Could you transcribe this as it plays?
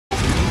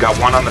Got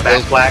one on the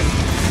back flag.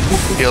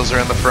 Heels are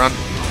in the front.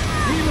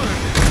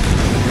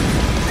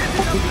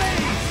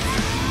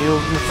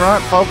 Heels in the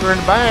front, poker in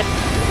the back.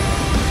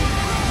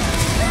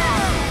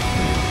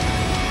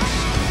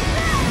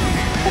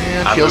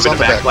 And I'm heels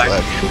moving on the to back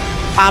back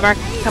flag. Bomber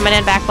coming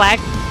in, back flag.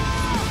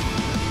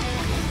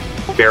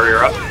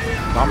 Barrier up.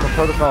 Bomber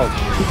protocols.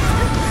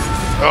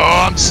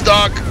 Oh, I'm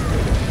stuck.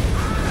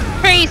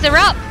 Trees are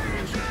up.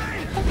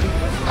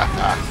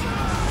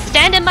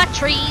 Stand in my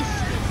trees.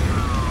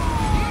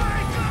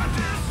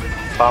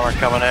 Bomber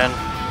coming in.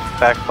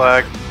 Back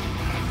flag.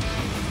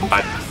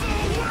 I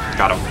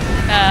got him.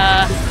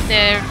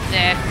 They're.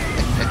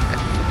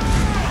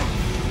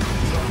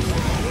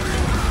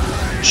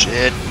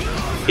 Shit.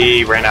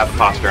 He ran out the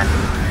postern.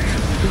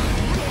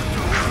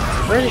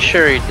 Pretty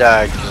sure he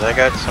died because I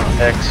got some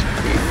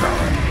XP from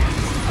it.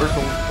 Where's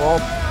the wall?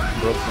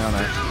 Broke down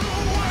there.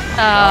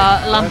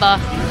 Lumber.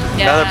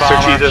 Another Yeah.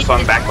 bomber. Sir Jesus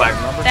on back flag.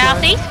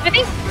 Southeast, I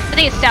think? I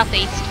think it's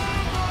southeast.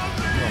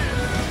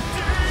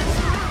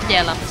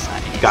 Yeah, lumber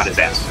side it is. Got his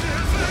ass.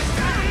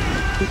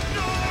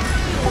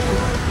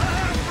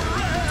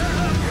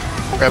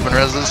 Grabbing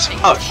reses.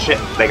 Oh shit,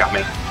 they got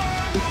me.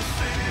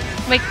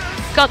 We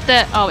got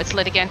the. Oh, it's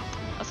lit again.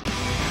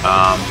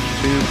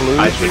 Two blues.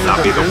 I should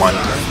not be the one.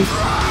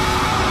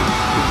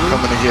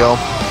 Coming to heal.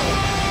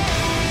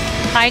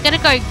 I'm gonna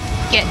go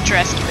get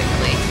dressed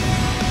quickly.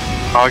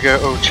 I'll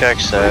go check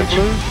Three Sedge.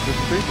 blues? There's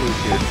three blues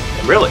here.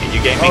 Really?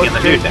 You gave me in the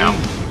dude now.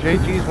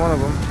 JG's one of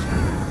them.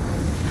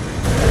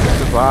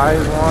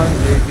 Survive one,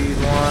 JG's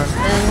one.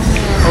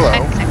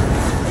 Hello.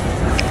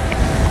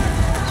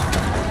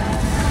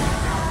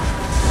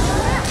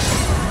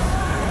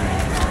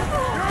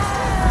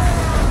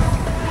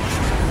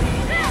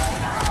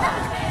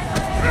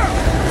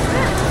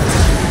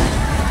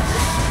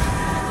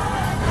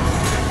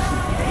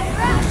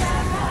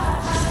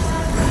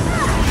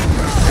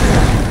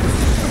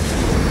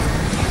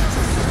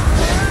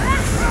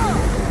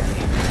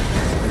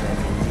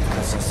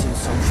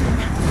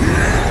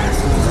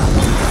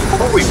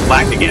 Oh, we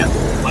flagged again.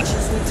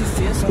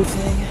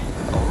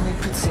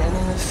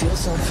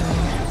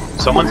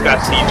 Someone's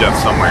got siege up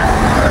somewhere.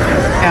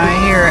 Yeah, I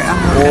hear it.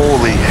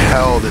 Holy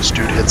hell, this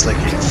dude hits like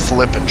a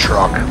flippin'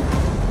 truck.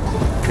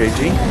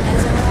 JG?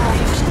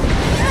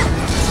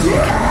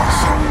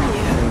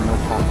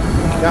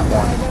 Got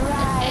one.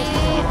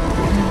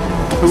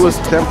 Who was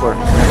Templar?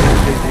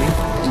 JG?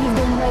 You've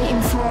been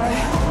waiting for.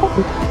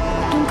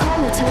 I'm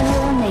calling to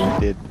warning.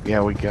 Did.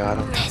 Yeah, we got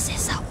him. This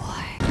is a war.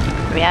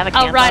 Do we have a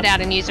I'll ride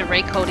out and use a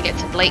recall to get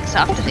to Blake's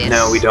after this.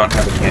 No, we don't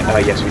have a can.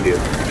 Yes, we do.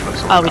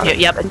 Oh, we do.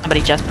 Yep,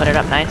 somebody just put it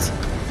up. Nice.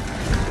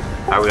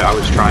 I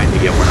was trying to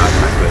get one out,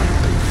 but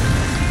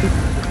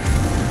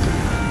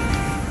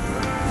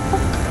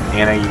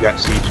Anna, you got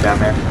siege down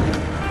there?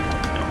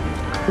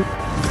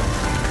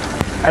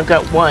 I've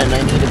got one.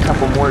 I need a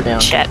couple more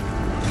down. Shit.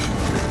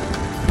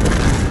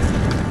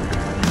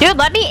 Dude,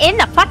 let me in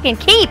the fucking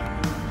keep.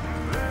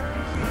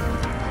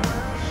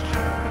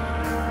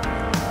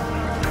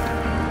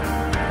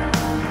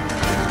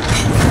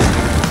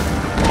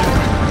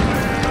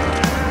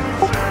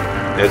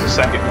 There's a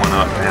second one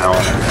up now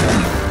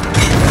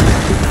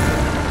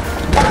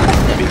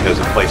because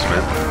of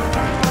placement.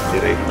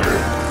 Did a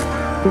third.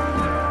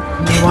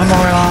 Need one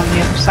more on the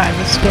other side of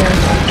the stairs.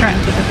 I'm trying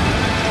to do it.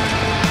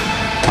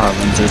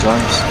 Harlan's is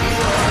ours.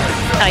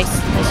 Nice.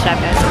 Nice job,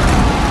 guys.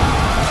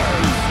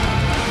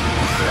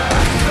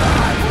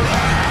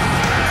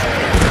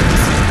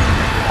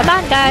 Come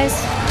on, guys.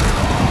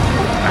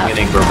 I'm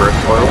getting reverse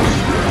oils.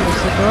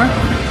 Close the door.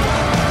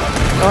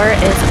 Door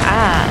is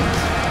at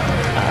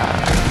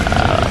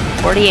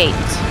 48.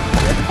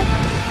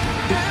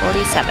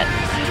 47.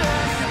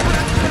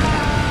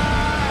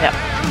 Yep.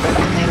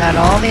 And they let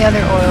all the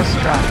other oils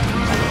drop.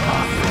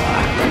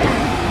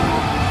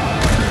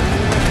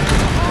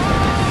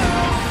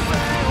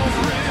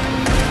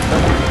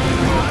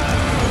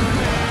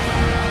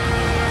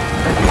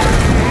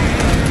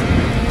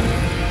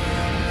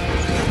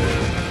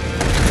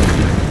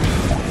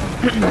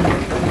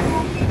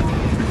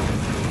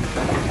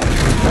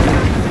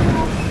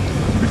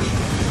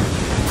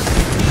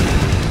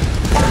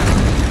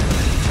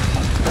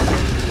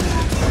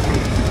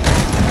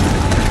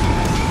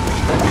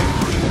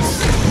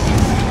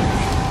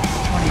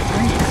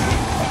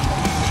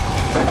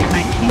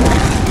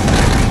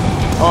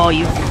 Oh,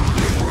 you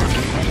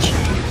bitch.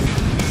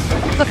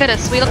 Look at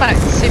us. We look like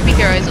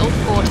superheroes, all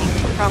 40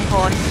 from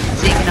Horde.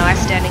 Zeke and I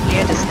standing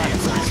here just like...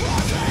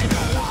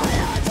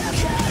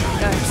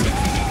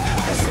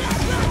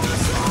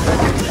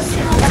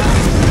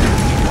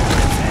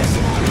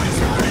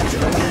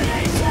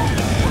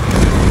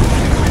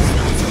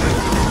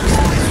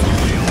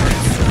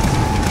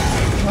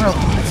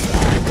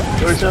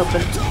 Doors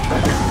open.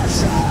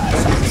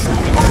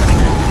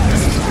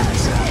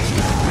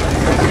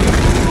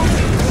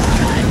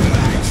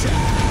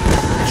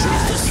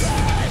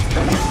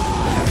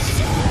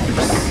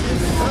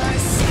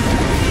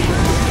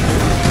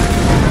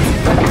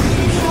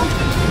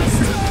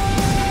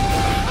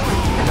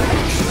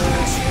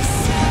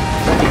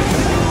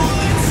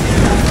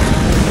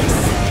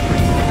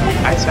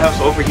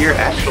 Lighthouse over here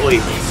actually,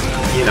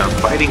 you know,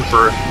 fighting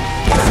for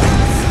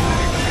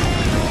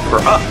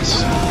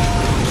us.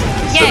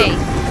 Yay!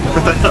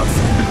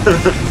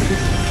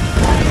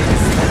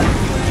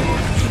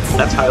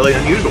 That's highly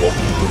unusual.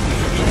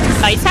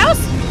 Ice House?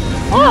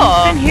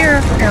 Oh. Been here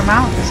a fair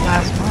amount this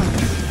last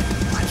month.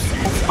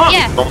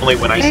 Yeah. Only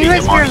when I He see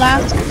was him here on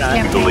last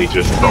usually campaign.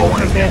 just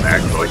trolling him,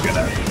 actually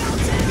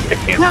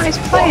gonna No, he's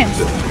playing.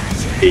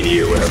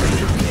 80 or whatever.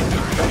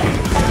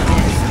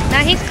 No,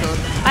 he's cool.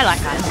 I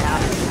like Ice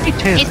House. Me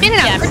too. He's been in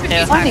our Yeah, group me a few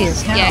too. Funny times.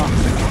 as hell. Yeah.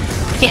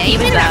 Yeah, he's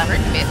been in our group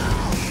a bit.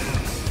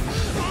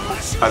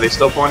 Are they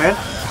still pouring in?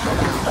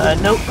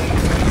 Nope.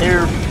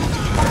 They're,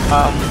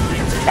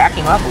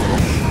 backing up a little.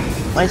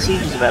 My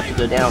siege is about to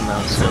go down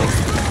though, so...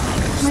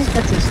 Nice,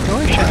 that's a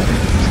store shot.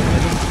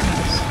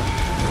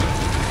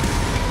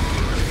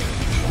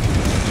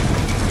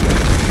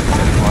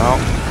 Well,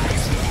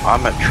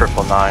 I'm at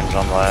 999s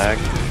on lag.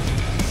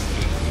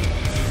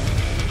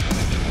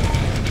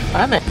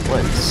 I'm at,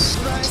 what,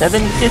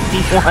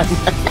 751?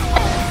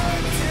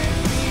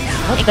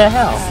 What the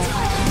hell?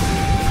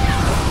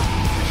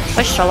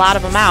 Pushed a lot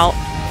of them out.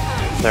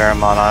 There,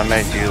 I'm on. I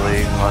may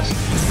D-League unless,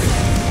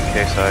 in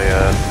case I,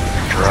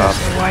 drop.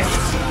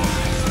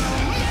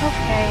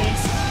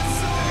 Okay.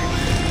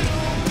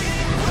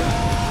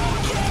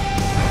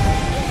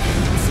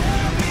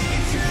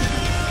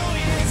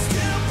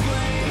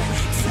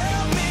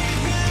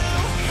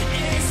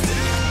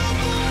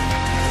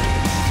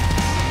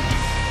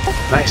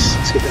 Nice.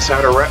 Let's get this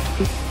outer rep.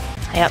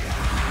 Yep.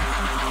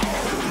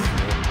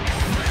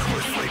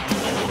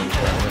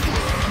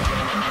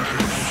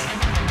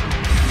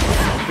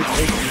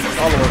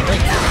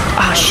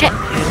 Oh shit.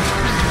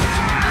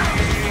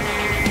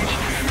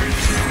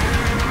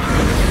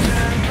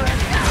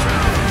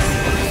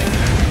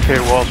 Okay,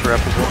 walls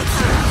replicable.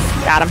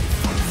 Got him.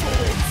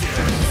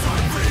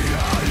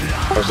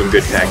 That was some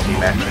good tag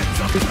team action.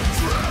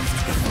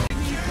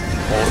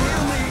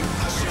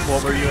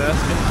 What were you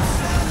asking?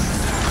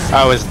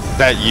 Oh, is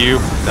that you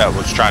that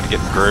was trying to get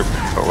the group?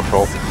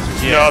 Overfull.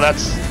 Yeah, no,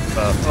 that's.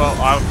 Well,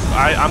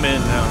 I'm in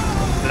now.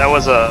 That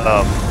was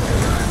a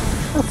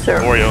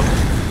Oreo.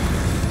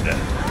 Yeah.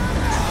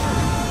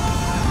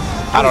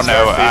 I don't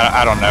know.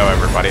 I don't know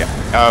everybody.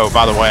 Oh,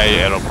 by the way,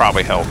 it'll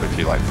probably help if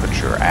you like put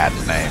your ad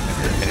name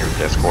in your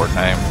Discord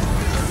name.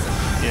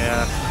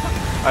 Yeah.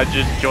 I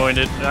just joined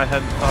it. I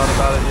hadn't thought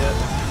about it yet.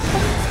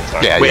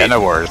 Sorry. Yeah, Wait. yeah,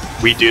 no worries.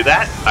 We do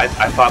that? I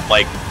thought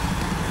like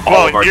all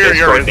Well, of our you're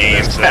Discord in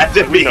names this, had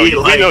to be we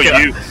like. know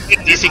you.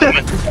 DC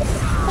coming.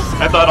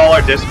 I thought all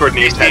our Discord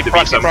names had to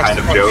be some kind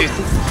of joke.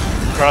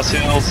 Cross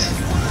Hills.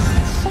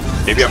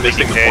 Maybe I'm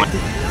missing the point.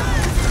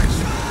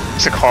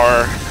 It's a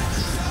car.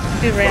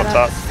 Who ran Up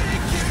up? top.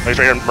 Oh, he's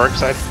right here on Merc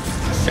side.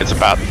 It's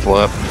about to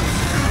flip.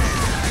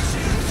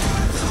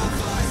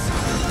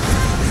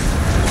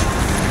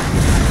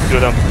 Two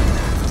of them.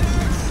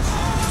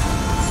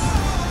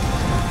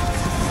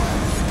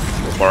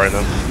 We're barring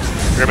them.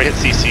 Everybody hit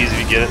CCs if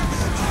you get it.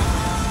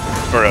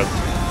 Or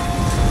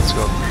let's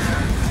go.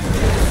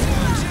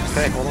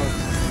 Okay, hold on.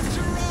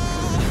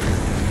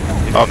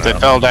 Oh, they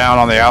fell down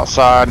on the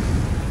outside.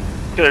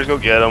 Okay, let's go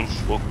get them.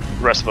 The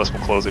rest of us will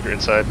close if you're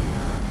inside.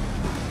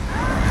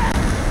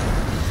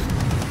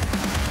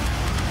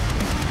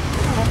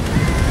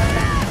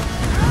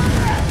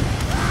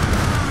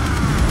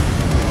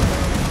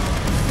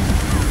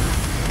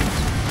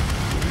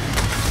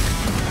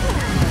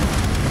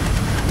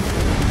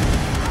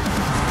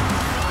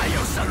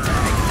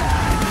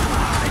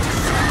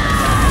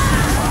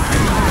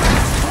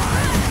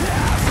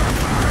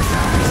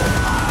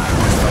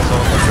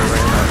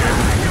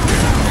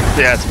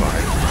 Yeah, it's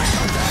fine.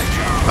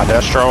 My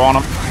Destro on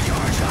him.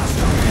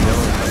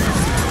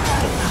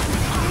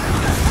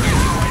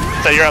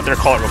 So you're out there,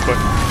 call it real quick.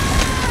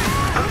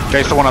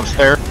 Chase the one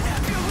upstairs.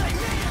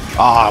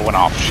 Ah, I went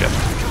off. Shit.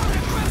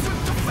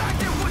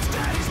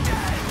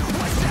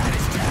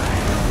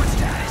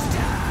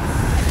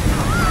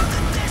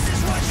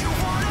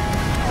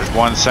 There's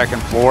one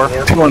second floor.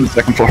 Two on the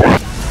second floor.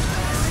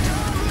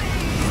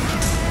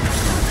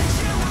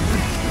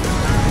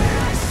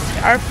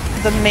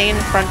 The main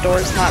front door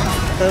is not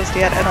closed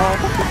yet at all.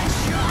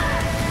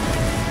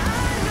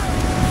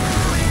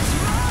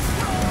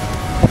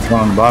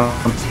 One on the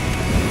bottom.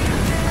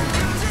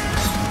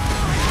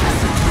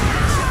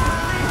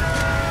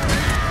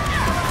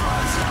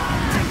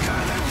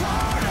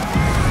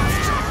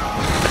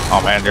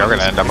 Oh man, you're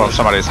gonna end up on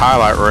somebody's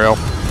highlight reel.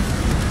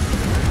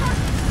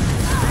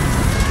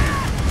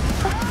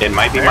 It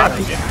might be mine.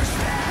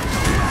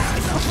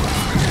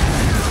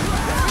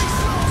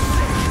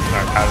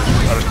 Alright,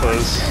 powder's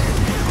closed.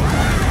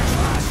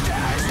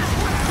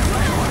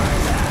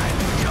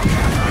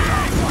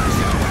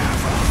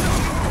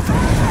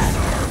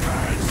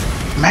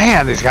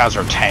 Man, these guys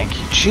are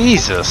tanky.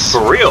 Jesus.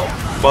 For real?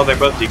 Well, they're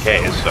both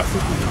DKs, so.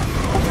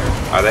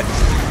 Are they?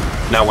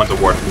 No, one's a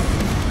ward.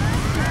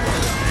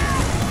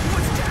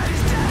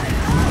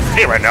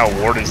 Hey, right now,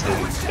 Warden's the.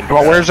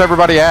 Well, where's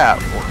everybody at?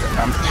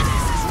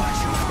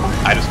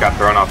 I just got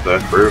thrown off the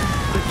roof.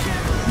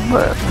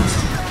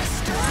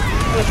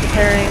 Was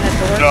preparing a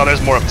door. No,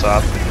 there's more up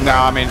top. No,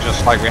 I mean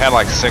just like we had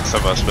like 6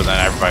 of us, but then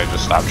everybody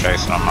just stopped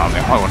chasing them. I'm the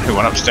only one who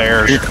went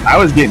upstairs. Dude, I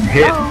was getting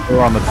hit. They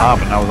were on the top,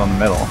 and I was on the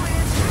middle.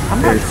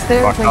 I'm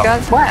upstairs and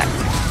got whacked.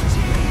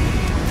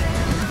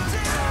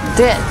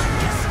 Dead.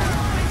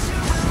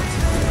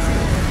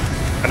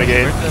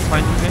 Renegade.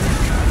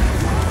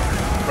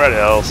 Red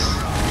Hills.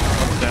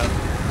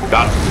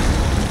 Got him.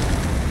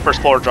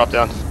 First floor, drop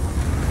down.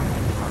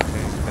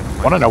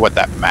 I want to know what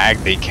that Mag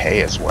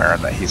DK is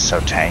wearing that he's so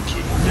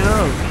tanky.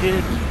 No,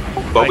 kid.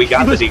 But we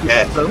got the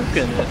DK.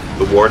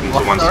 The Warden's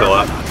the one still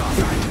up.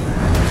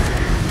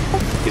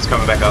 He's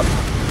coming back up.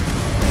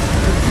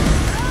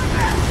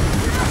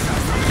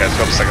 Guys,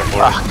 go up second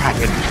floor. Oh, God,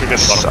 we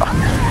missed suck.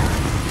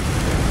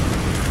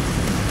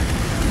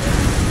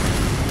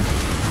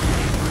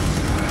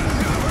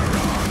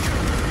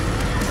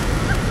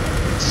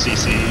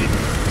 CC,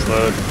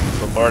 slowed,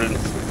 bombarded.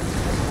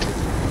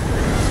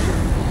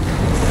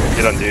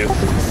 Get undo.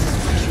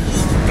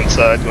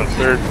 Inside, going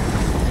third.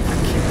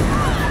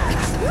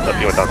 Oh,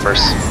 you went down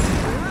first.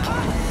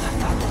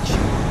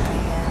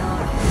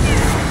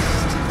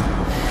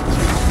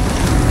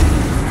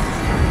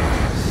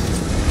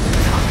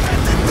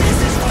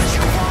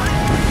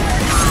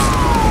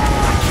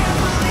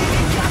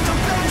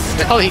 Where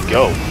the hell did he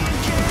go?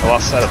 I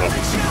lost sight of him. I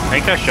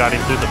think I shot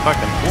him through the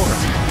fucking floor.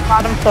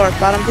 Bottom floor,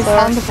 bottom floor.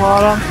 On the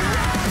bottom.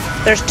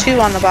 There's 2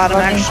 on the bottom,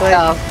 actually.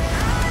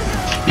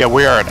 Yeah,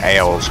 we are at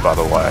Ailes, by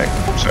the way,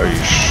 so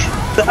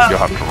you'll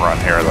have to run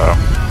here though.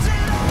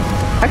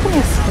 How can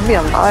you still be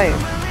alive?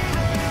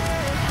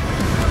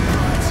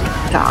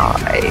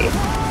 Die.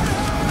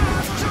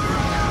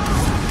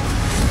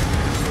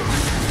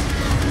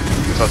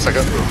 So it's like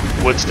a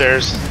wood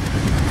stairs.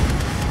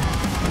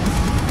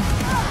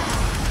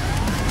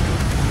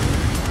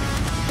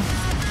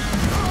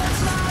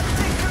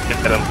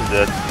 Get him,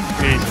 dead.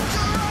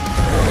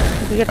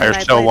 We get the There's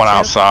night still light one too.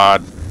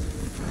 outside.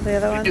 The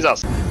other one? He's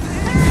outside.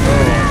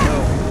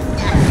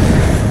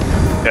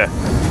 Okay.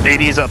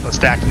 80's up, a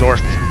stack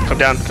north. Come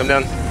down, come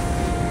down.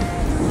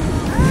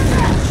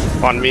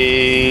 On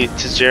me,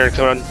 to Jared,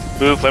 come on.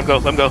 Move, let him go,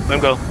 let him go, let him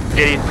go.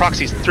 80,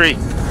 proxies, 3,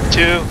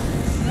 2,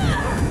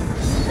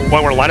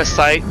 1, we're line of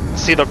sight.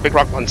 See the big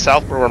rock on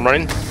south where we're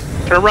running?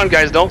 Turn and run,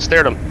 guys, don't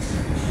stare at him.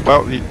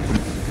 Well, you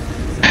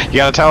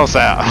gotta tell us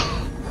that.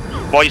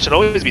 Well, you should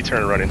always be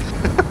turning and running.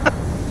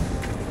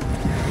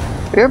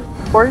 Yep,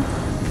 board. I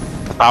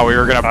thought we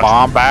were gonna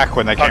bomb back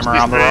when they came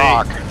around the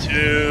rock.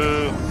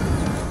 2,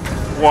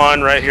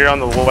 1, right here on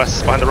the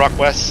west, behind the rock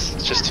west.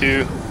 It's just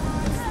 2.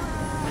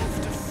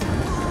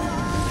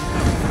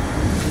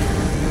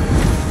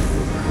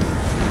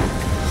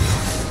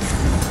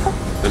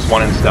 There's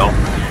one in stealth.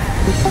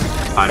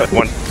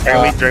 One.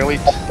 Dragon lead.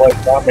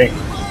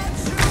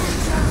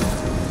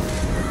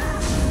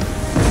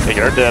 Okay,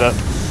 get our dead up.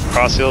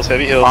 Cross hills,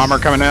 heavy hills. Bomber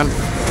coming in.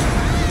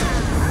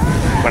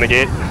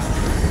 Renegade.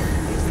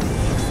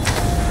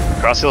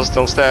 Cross hills,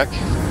 don't stack.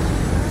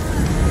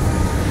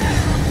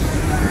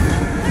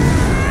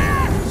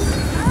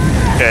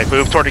 Okay,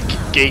 move toward the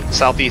gate,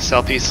 southeast,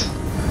 southeast.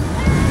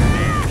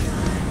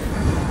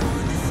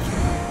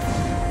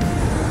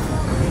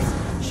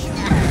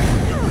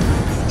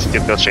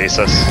 They'll chase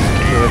us.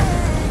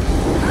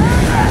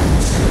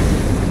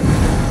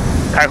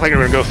 Kind of like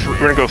we're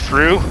gonna go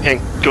through and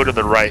go to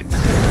the right.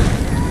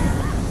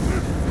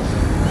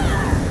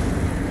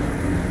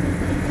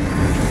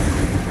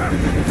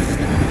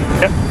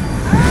 Yep.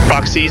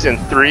 Proxies in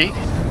 3,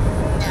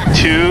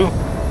 2,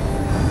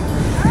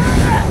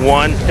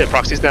 1. Hit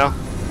proxies now.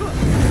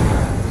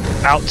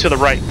 Out to the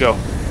right. Go.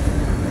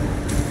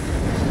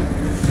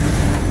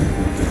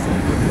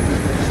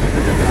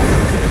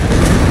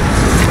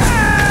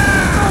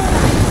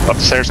 Up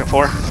the stairs at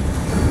 4.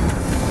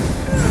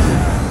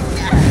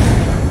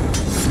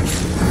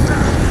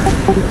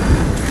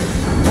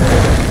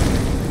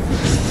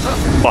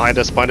 Behind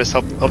us,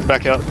 help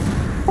back out.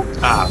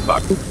 Ah,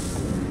 fuck.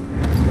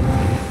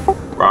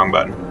 Wrong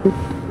button.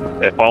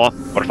 Okay, fall off,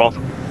 waterfall.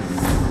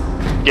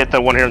 Get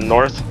the one here in the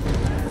north.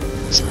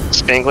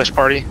 Spanglish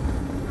party.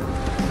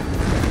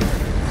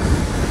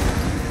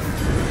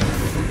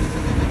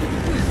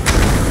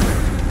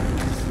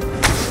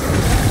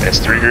 It's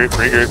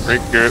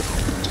regroup.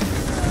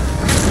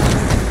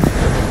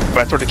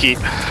 Back toward the keep.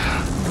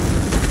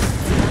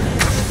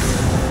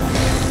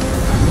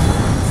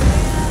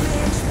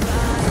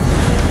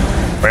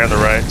 Right on the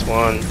right,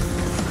 1.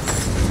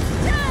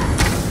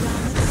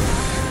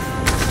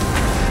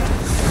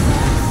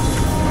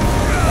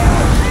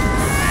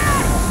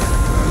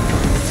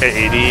 Okay,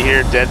 AD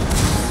here,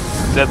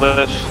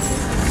 deadlift.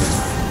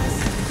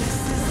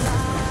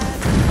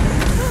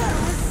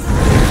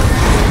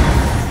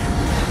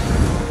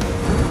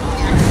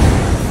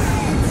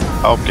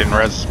 Oh, getting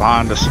res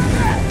behind us.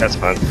 That's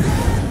fine.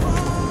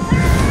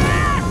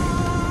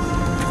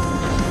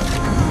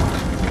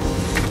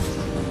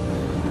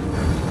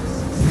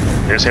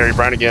 Here's Harry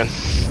Bryan again.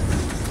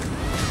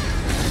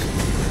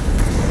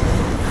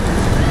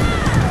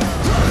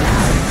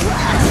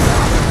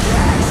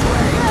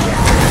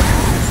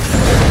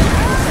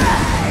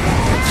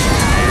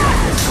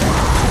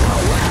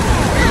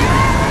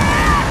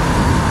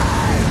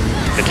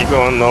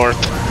 going north.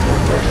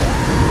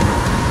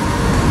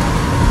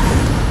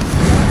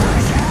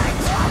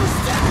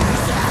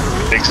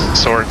 Big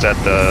swords at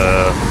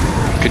the...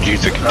 Could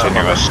use a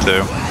continuous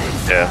too.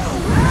 Yeah.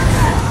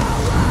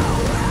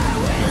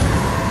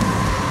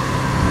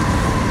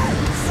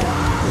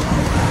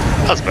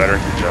 That's better.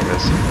 Good job,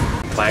 guys.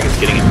 Flag is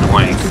getting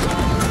annoying.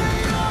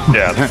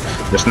 Yeah.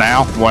 Just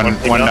now, when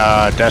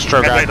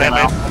Destro guy came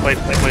out. Wait.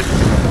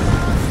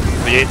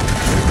 The 8.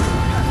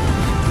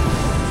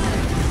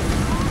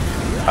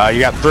 You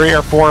got 3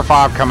 or 4 or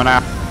 5 coming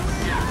out.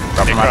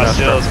 Okay, cross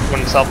hills,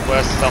 one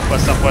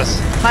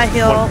southwest. My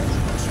heel.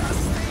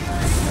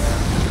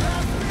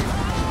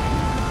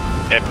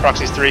 Okay,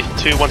 proxies 3,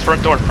 2, 1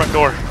 front door.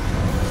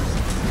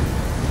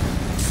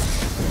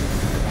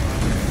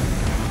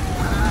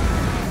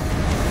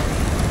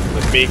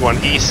 With me,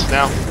 1 east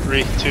now.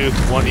 3, 2,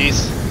 1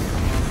 east.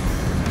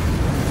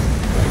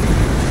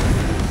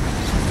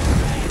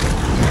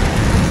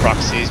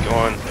 Proxies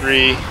going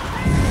 3,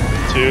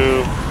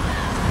 2,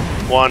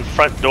 1.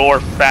 Front door,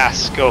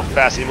 fast. Go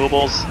fast,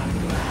 immovables.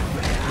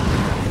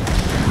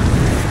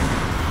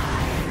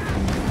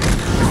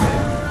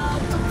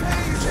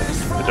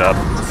 Good job.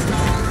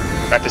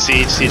 Back to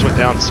siege. Siege went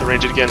down. So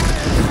range it again.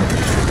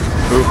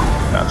 Ooh,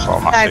 that's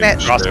all my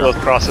siege.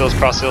 Cross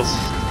hills.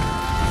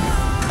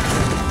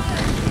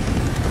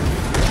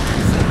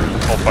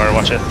 Hold fire.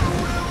 Watch it.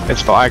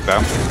 It's flag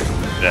though.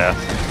 Yeah.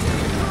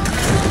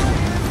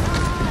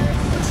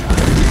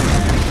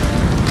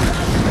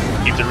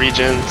 Keep the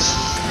regions.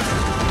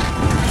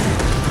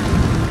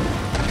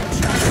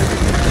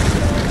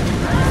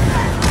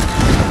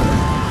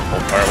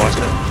 Hold fire. Watch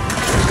it.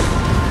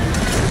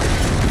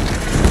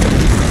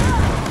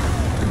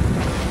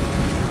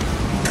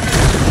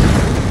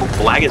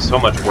 Flag is so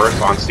much worse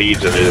on siege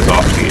than it is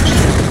off siege.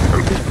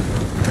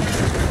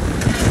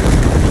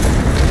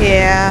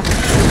 Yeah.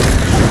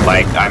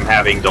 Like, I'm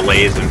having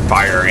delays in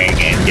firing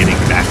and getting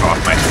back off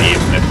my siege,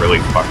 and it's really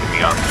fucking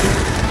me up.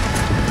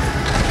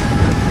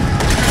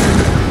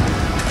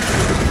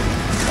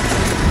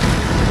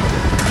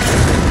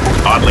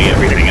 Oddly,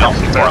 everything else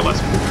is more or less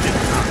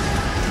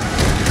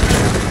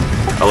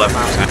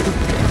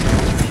 11%.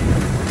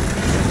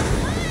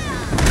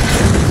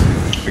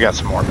 We got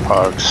some more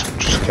pugs.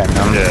 Just came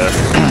down. Yeah.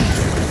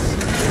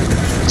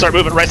 Start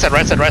moving right side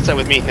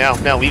with me.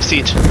 Now, leave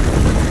siege.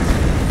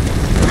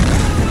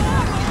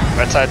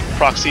 Right side,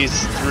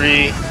 proxies,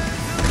 3,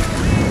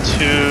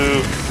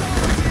 2,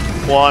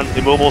 1.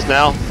 Immovables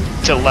now.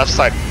 To the left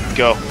side,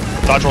 go.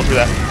 Dodge roll through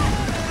that.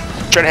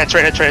 Trade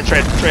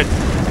ahead.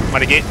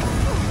 Mighty gate.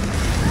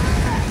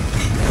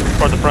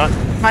 Toward the front.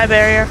 My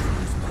barrier.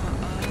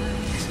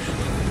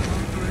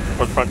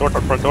 Toward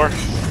the front door.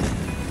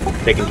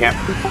 Taking camp.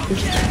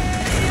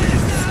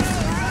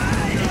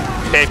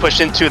 Okay, push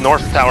into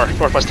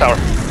northwest tower.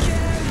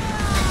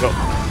 Go.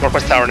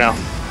 Northwest tower now.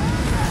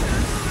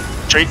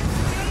 Retreat.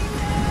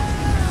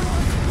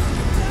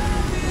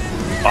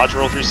 Dodge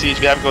roll through siege.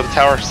 We have to go to the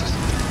tower.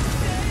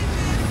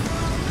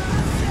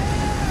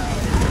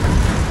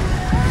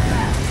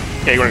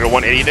 Okay, we're gonna go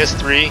 180 this.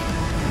 3,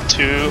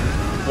 2,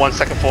 1,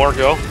 second floor,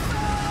 go.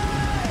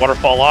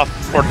 Waterfall off,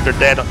 or they're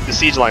dead on the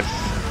siege line.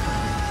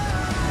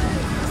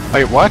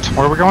 Wait, what?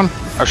 Where are we going?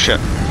 Oh shit.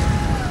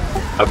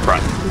 Up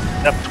front.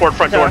 Yep, toward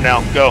front door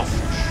now, go.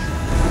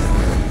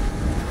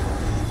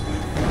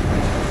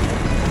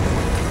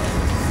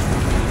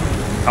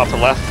 Out to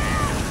left.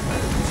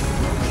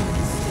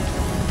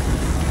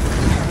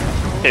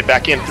 Okay,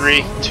 back in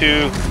 3,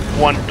 2,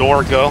 1,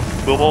 door, go.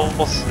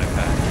 Boobles.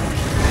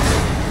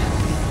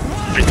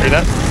 Through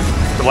that.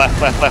 To left.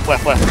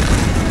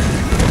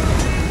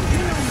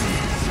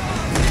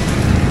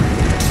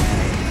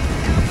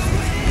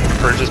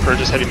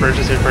 Purges, heavy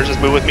purges.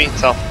 Move with me,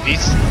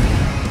 southeast.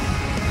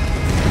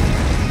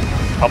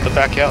 Hop it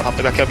back out.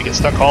 If you get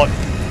stuck, call it.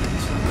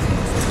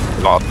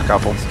 Lost a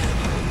couple.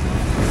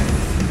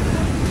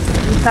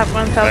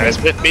 One Guys,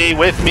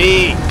 with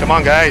me. Come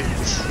on, guys.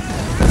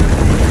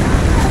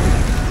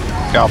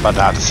 Y'all about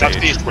to have to siege.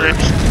 Southeast, 3,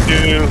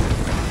 2,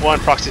 1,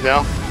 proxy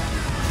now.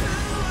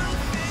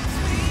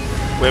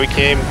 Where we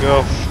came,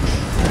 go.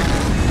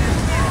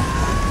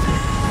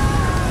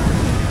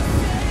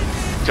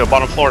 Go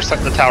bottom floor,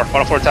 the tower.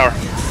 Bottom floor tower.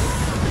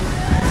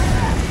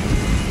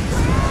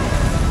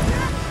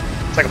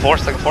 Second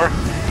floor.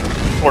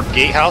 Toward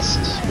gatehouse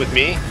with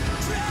me.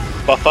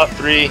 Buff up,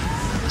 3,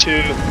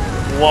 2,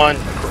 1.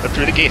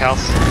 Through the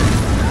gatehouse.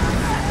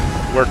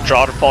 We're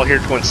draw to fall here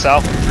going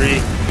south.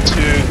 3,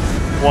 2,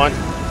 1.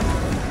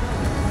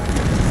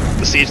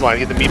 The siege line,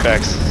 get the meat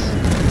bags.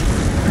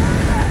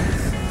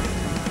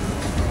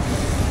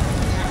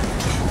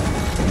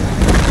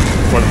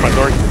 Toward the front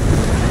door.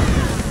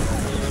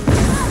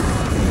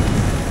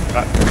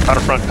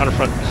 Counter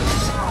front.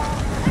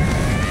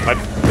 Right,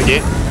 the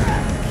gate.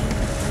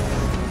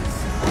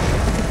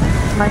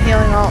 My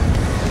healing ult.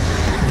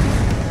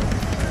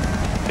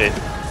 Okay.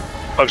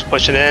 Folks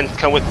pushing in,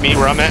 come with me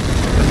where I'm at.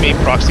 With me,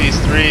 proxies,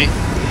 3,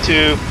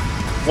 2,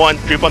 1.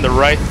 Group on the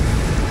right.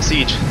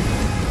 Siege.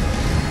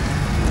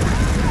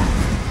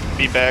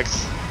 Meat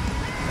bags.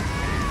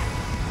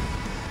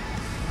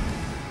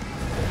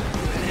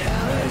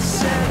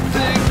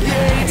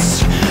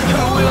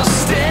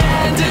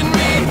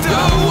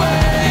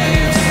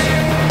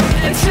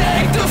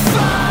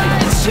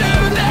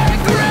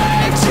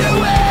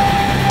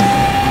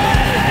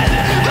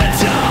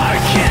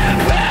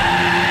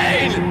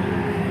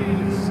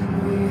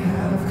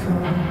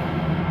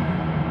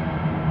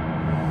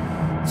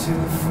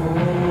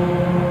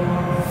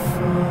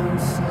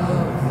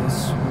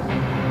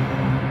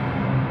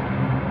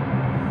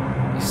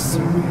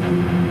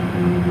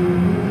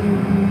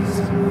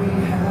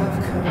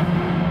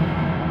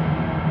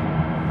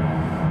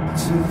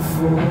 To the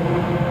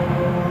fore.